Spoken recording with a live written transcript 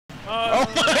Oh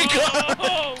my god!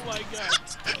 Oh my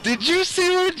god! Did you see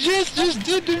what Jess just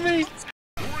did to me?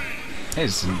 Hey,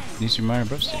 it's a New Super Mario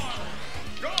Bros. Stage.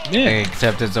 Yeah.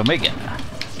 Except it's Omega.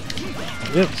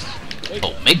 Yes.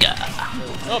 Omega.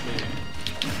 Oh, baby.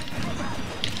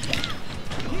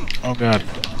 Oh god.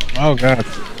 Oh god.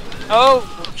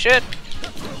 Oh, shit.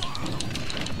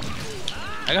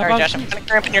 I got Alright, Josh, I'm kinda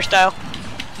cramping your style.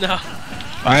 No.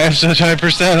 I have such high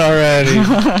percent already.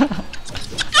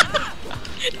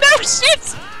 No,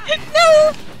 shit!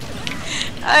 No!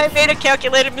 I made a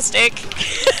calculated mistake.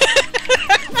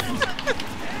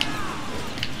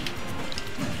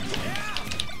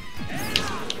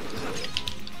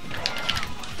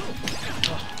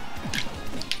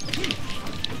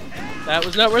 That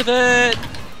was not worth it!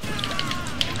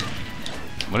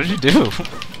 What did you do?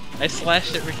 I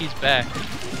slashed at Ricky's back.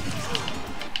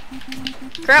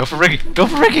 Crap! Go for Ricky! Go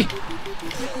for Ricky!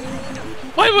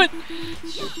 Why would...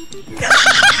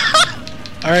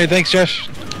 Alright, thanks Josh.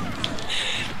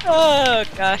 Oh,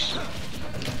 gosh.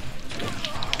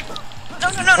 No,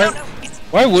 no, no, no, no!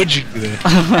 Why would you do that?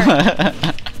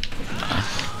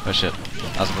 Oh shit.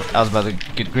 I was about to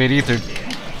get great ether.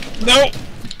 No!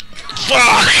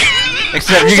 Fuck!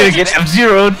 Except you're gonna get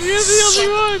F-Zeroed! You're the only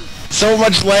one! So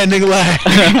much landing lag.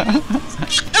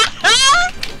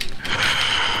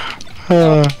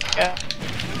 Yeah.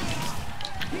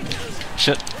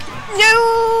 Shit.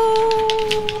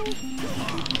 No!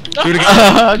 Do it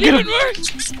again. Get Even him! worse!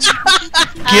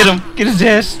 Get him! Get his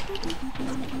ass!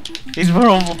 He's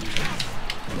vulnerable.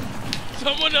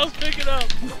 Someone else pick it up!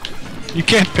 You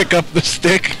can't pick up the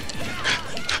stick.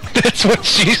 That's what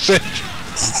she said.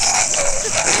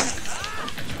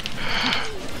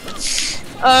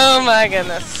 Oh my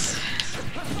goodness.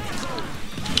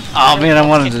 Oh man, I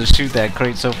wanted to shoot that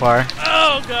crate so far.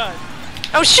 Oh god!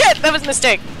 Oh shit! That was a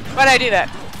mistake. Why did I do that?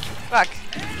 Fuck.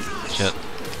 Shit.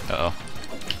 Uh-oh.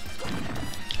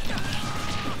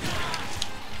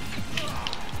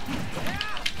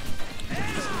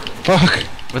 Fuck.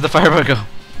 Where'd the fireball go?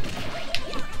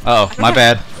 Oh, my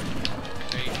bad.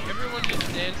 Wait, everyone just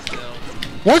stand still.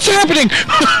 What's happening?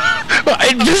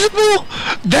 Invisible?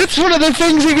 That's one of the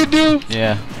things he could do.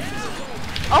 Yeah.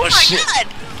 Oh my shit. god!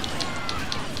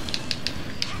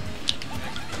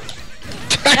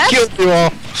 I killed you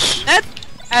all. That's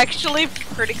actually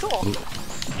pretty cool.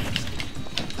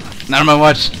 Not on my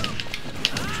watch.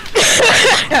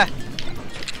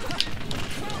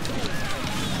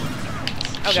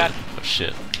 Oh god. Oh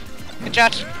shit. Good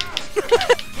Josh.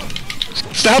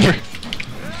 Stop her.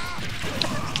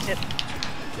 Shit.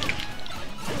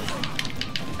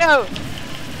 No!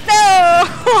 No!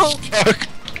 Fuck.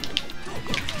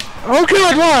 Oh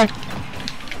god, why?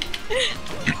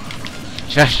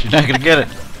 Josh, you're not gonna get it.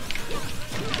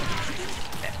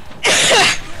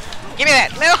 Give me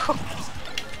that! No!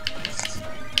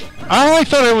 I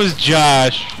thought it was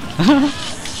Josh.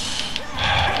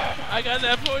 I got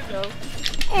that point though.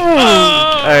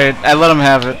 Alright, I let him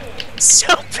have it.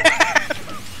 So bad!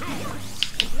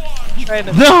 Trying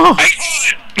to No!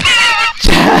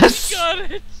 Yes! Got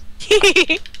it! He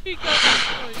got the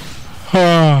point.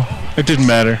 Oh, it didn't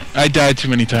matter. I died too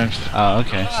many times. Oh,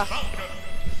 okay. I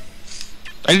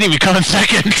didn't even come in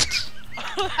second.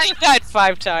 I died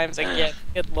 5 times again.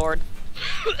 Good lord.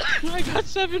 I got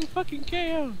 7 fucking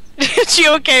KOs. Is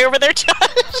you okay over there,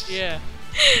 Josh? Yeah.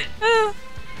 Oh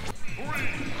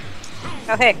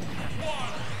hey.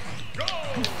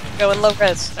 Go in low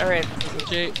res. Alright.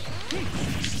 Jay.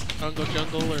 Congo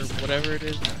Jungle or whatever it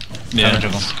is. Yeah,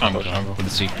 Congo Jungle. With a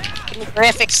C. Give me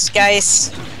graphics,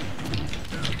 guys.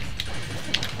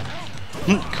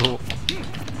 Cool.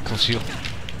 Cool shield.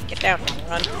 Get down,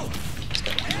 run.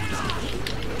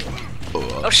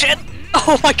 Oh shit!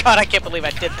 Oh my god, I can't believe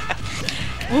I did that.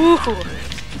 Ooh.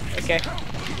 Okay.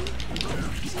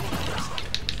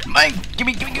 Mike,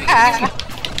 gimme. Ah.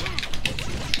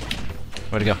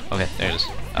 Where'd it go? Okay, there it is.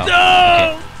 Oh,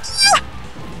 No!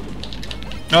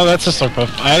 Oh, that's a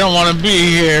Slurpuff. I don't want to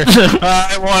be here.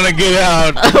 I want to get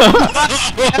out.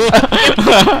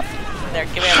 There,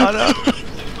 give me a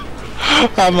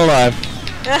I'm alive.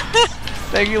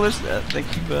 Thank you,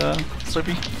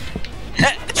 Slurpee.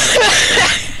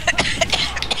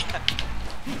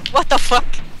 What the fuck?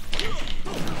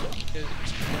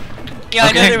 Yeah,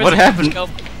 I know Okay, there was what a happened? scope.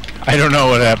 I don't know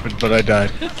what happened, but I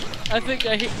died. I think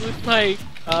I hit with my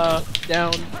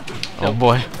down. Oh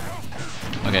boy.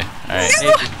 Okay, alright.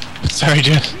 Sorry,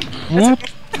 Jess. Whoop.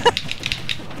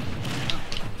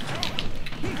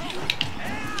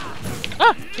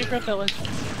 Ah! Can't grab that ledge.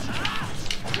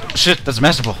 Shit, that's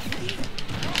masterful.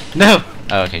 No!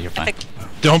 Oh, okay, you're fine.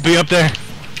 Don't be up there.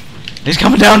 He's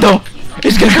coming down though!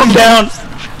 He's gonna come down!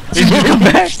 He's gonna come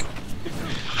back!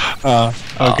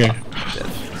 Okay.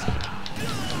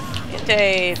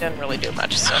 Hinte doesn't really do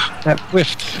much, so That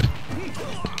whiffed.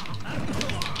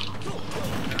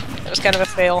 that was kind of a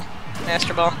fail.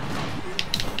 Master Ball.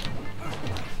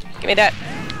 Give me that.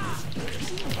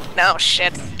 No,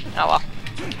 shit. Oh well.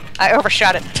 I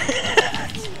overshot it.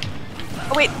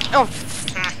 Oh wait. Oh.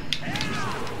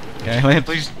 Can I land,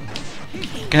 please?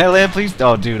 Can I land, please?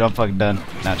 Oh, dude, I'm fucking done.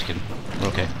 Nah, just kidding. We're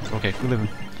okay. We're okay. We're living.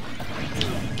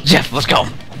 Jeff, let's go.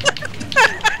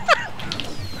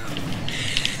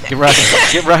 Get rocketed.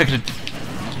 Get rocketed.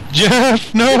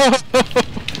 Jeff, no!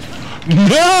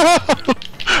 No!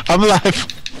 I'm alive.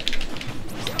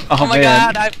 Oh my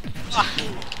man. god,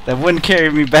 That wouldn't carry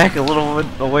me back a little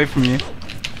bit away from you.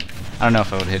 I don't know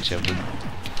if I would hit you, but...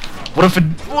 What if it...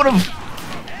 What if...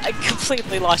 I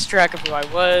completely lost track of who I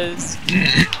was.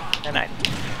 And I...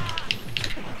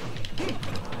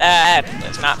 That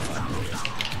was not fun.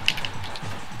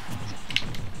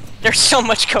 There's so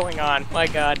much going on, my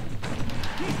god.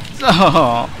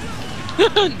 Oh.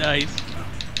 Nice.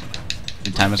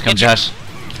 Good time has come, Josh.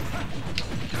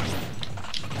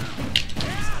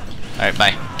 Alright,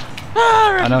 bye.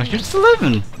 Oh no, you're still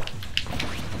living.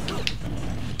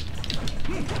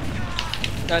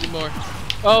 Not anymore.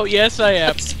 Oh, yes, I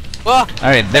am. Whoa!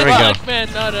 Alright, there we go.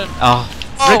 Man, not a... Oh,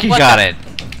 Oh, Ricky what got the- it.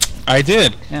 I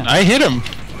did. Yeah. I hit him.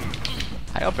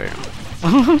 I up here.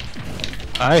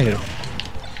 I hit him.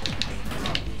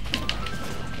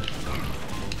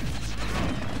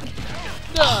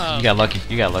 No. You got lucky.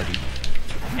 You got lucky.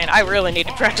 And I really need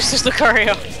to practice this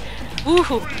Lucario.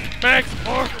 Woohoo! Max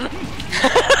more.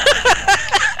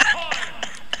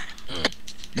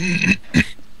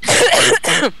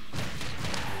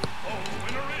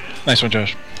 Nice one,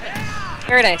 Josh.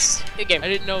 Very nice. Good game. I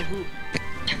didn't know who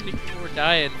people were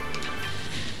dying.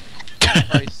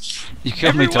 Twice. You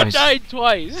killed me Everyone twice. died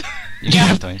twice. You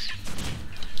killed me twice.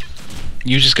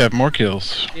 You just got more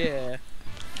kills. Yeah.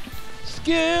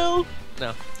 Skill.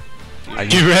 No. Are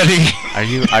Get you ready.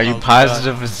 are you Oh,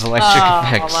 positive it's electric Oh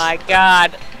effects? my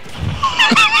god.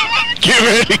 Get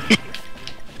ready.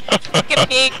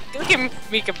 Look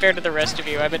at me compared to the rest of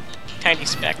you. I'm a tiny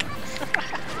speck.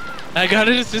 I got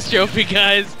an assist trophy,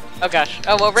 guys. Oh gosh.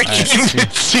 Oh well, Ricky,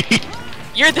 Alright. See,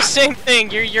 you're the same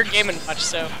thing. You're gaming much,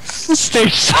 so. the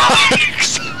stage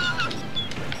sucks.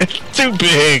 It's too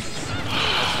big.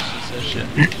 So shit.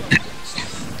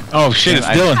 Oh shit, it's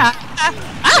I- Dylan.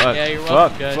 Fuck, Yeah, you're fuck,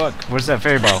 welcome, guys. fuck. Where's that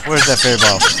fairy ball? Where's that fairy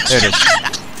ball? There it is.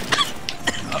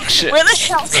 Oh shit. Where the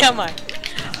hell am I?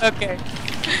 Okay.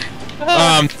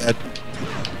 Dead.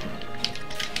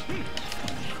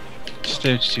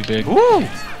 Stage too big. Ooh!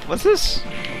 What's this?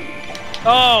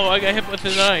 Oh, I got hit with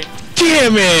a 9.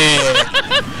 Damn it!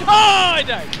 Oh, I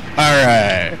died. All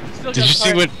right. Still Did got you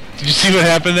see fired. what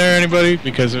happened there, anybody?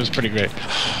 Because it was pretty great.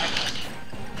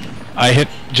 I hit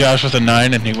Josh with a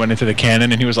 9, and he went into the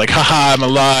cannon, and he was like, "Haha, I'm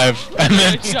alive!" And I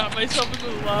then, shot myself into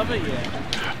the lava.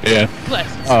 Yeah. yeah.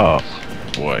 Classic. Oh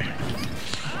boy.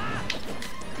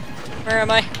 Where am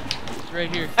I? It's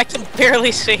right here. I can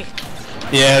barely see.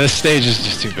 Yeah, this stage is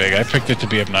just too big. I picked it to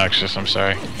be obnoxious. I'm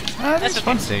sorry. That's a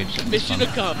fun stage. It's Mission fun.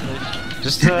 accomplished.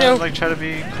 Just No. like try to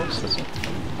be close to this.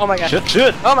 Oh my gosh. Shit,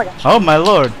 shit! Oh my gosh. Oh my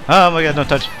lord! Oh my god! Don't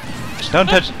touch! Don't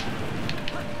touch!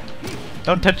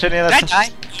 Don't touch any of Did I that die?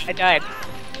 stuff. I died.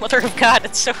 Mother of God,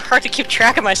 it's so hard to keep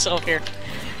track of myself here.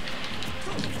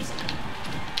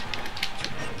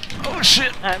 Oh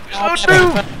shit! I'm Oh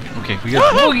no! Okay, we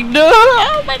got. Oh no!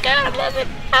 Oh my god, I'm living!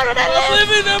 How did I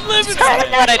live? I'm living.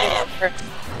 What I did.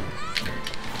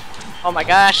 Oh my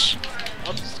gosh.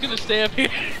 I'm just gonna stay up here.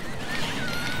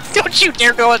 Don't you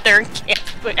dare go out there and camp,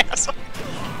 you asshole.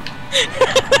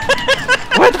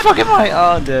 Where the fuck am I?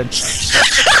 Oh, I'm dead.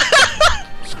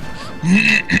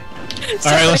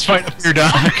 All right, let's fight up here,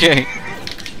 Don. Okay.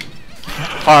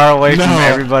 Far away from No.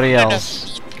 everybody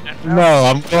else. No,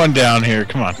 I'm going down here.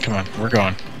 Come on, we're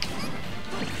going.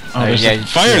 Oh, there's a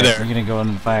fire yeah, there. We're gonna go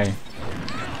in the fire.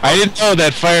 I didn't know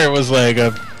that fire was like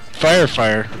a fire.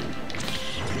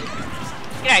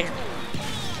 Get out of here.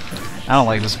 I don't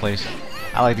like this place.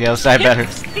 I like the other side better.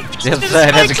 The other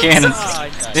side has a cannon. Oh, I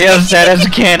died. The other side has a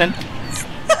cannon.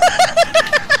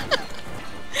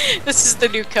 This is the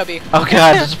new cubby. Oh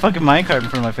god, there's a fucking minecart in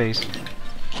front of my face.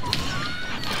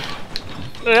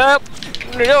 Nope.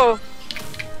 No.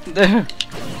 There you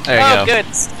Oh, go. good.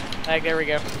 There we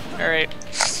go. Alright.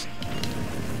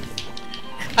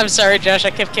 I'm sorry, Josh.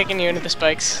 I kept kicking you into the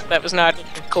spikes. That was not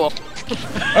cool.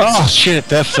 Oh shit,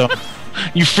 that's so.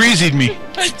 You freezed me.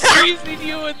 I freezed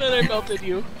you and then I melted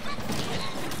you.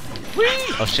 Whee!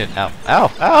 Oh shit, ow.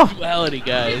 Ow, ow! Duality,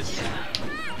 guys.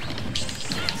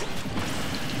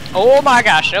 Oh my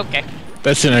gosh. Okay.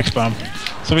 That's an X bomb.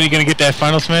 Somebody gonna get that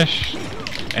final smash?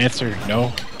 Answer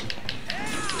no.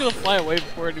 It's gonna fly away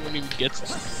before anyone even gets it.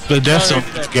 The death zone.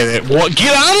 Get it. What?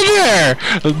 Get out of there!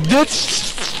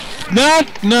 That's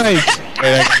not nice.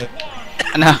 Wait, I got it.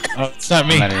 No. Oh, it's not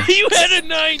me. You had a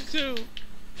 9 too!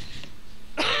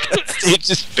 It's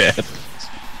just bad.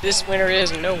 This winner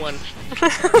is no one.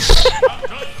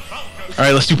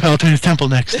 Alright, let's do Palutine's Temple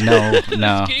next. No,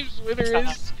 no. This game's winner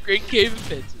is Great Cave of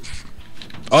Fences.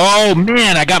 Oh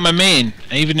man, I got my main.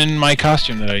 Even in my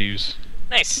costume that I use.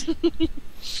 Nice.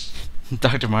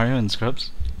 Dr. Mario and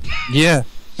Scrubs? Yeah.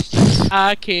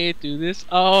 I can't do this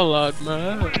all on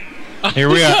my own. Here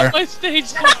we I got are. my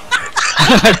stage.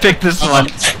 I picked this one.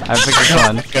 I picked this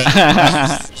one.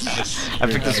 I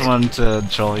picked this one to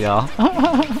troll y'all.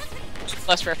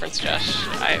 Less reference, Josh.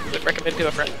 I would recommend to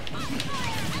a friend.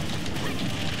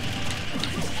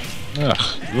 Ugh,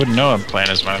 you wouldn't know I'm playing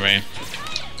as my main.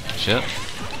 Shit.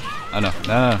 Oh no,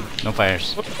 no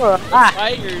fires.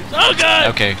 Fires. Oh god!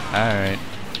 Okay, alright.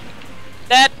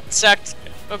 That sucked.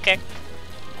 Okay.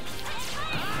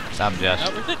 Stop, Josh.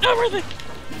 Not worth it, not worth it!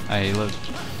 Hey, look.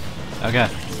 Okay.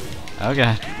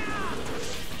 Okay.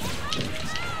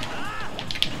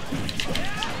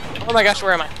 Oh my gosh,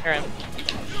 where am I? Here I am.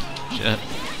 Shit.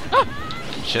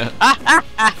 Shit.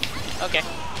 Okay.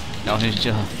 No, he's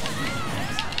chill.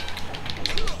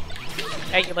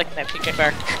 Hey, you like that PK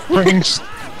bar? Rings.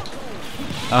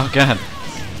 Oh god.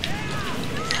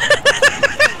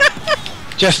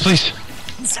 Jess, please.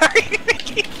 Sorry,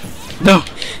 Mickey. No!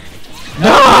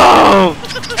 No!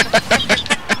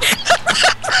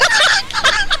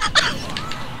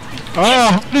 Oh,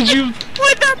 how did you?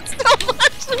 Why not so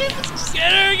much?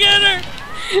 Get her, get her!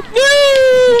 No!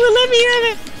 Let me have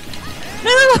it!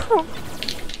 No!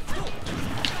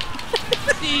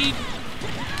 Seed.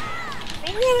 Why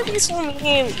you gotta be so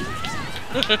mean?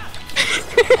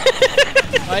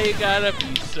 Why you gotta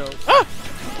be so...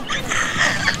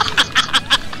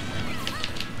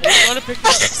 I wanna pick it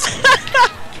up.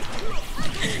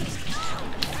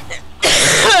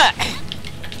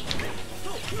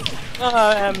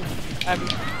 I'm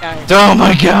dying. Oh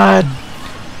my god!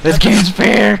 This game's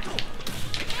fair!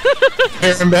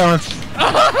 Fair and balanced.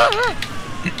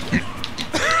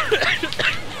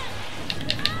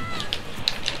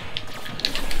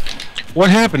 What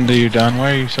happened to you, Don?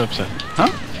 Why are you so upset? Huh?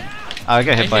 Oh, I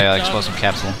got hit by an explosive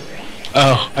capsule.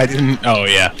 Oh, I didn't. Oh,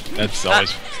 yeah. That's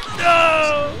always.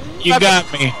 No! You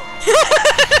got me.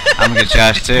 I'm gonna get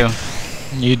Josh too.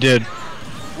 You did.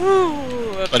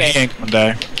 Ooh, But he okay. ain't gonna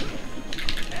die.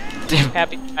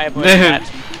 Happy I avoided that.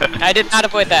 I did not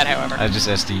avoid that, however. I just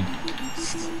SD'd.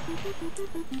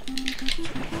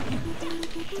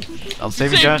 I'll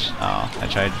save you, Josh. Oh, I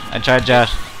tried,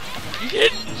 Josh. You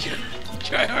didn't!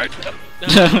 Try hard.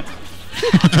 No.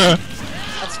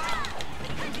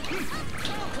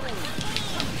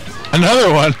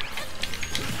 Another one.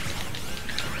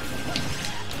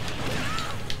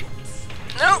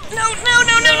 No!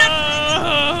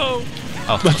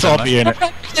 Oh, Let's all be in it.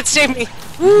 It saved me.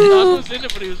 Don was in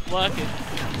it, but he was blocking.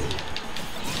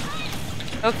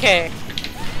 Okay.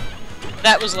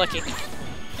 That was lucky.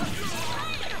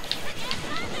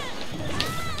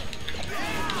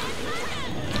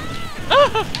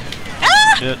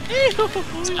 Shit.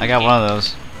 I got one of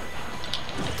those.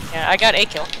 Yeah, I got a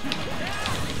kill.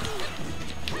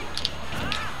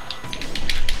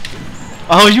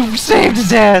 Oh, you saved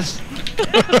his ass!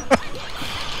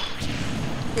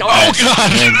 Oh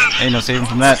god! Ain't no saving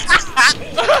from that.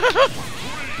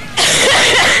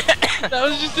 That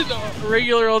was just a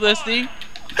regular old SD.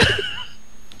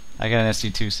 I got an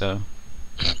SD too, so.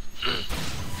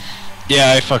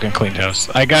 Yeah, I fucking cleaned house.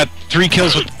 I got 3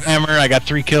 kills with the hammer. I got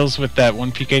 3 kills with that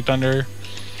one PK Thunder.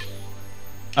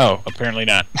 Oh, apparently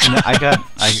not. No,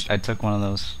 I took one of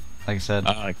those. Like I said.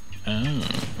 Oh,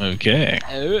 okay.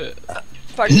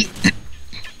 Pardon?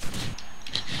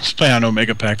 Let's play on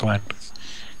Omega Pac-Line.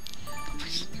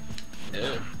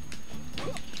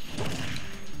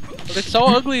 But it's so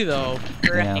ugly though.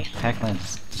 Yeah,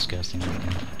 Pac-Man's disgusting.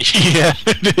 Yeah,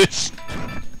 it is.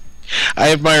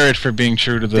 I admire it for being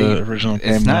true to the original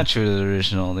game. It's not true to the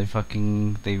original. They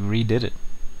redid it.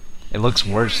 It looks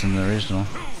worse than the original.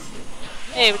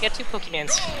 Hey, we got 2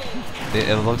 Pokemons.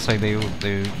 It looks like they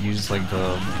used like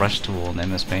the brush tool in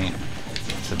MS Paint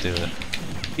to do it.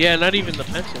 Yeah, not even the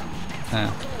pencil.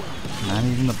 Not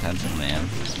even the pencil, man.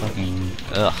 It's fucking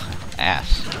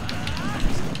ass.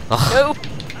 Ugh. No!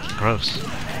 Gross.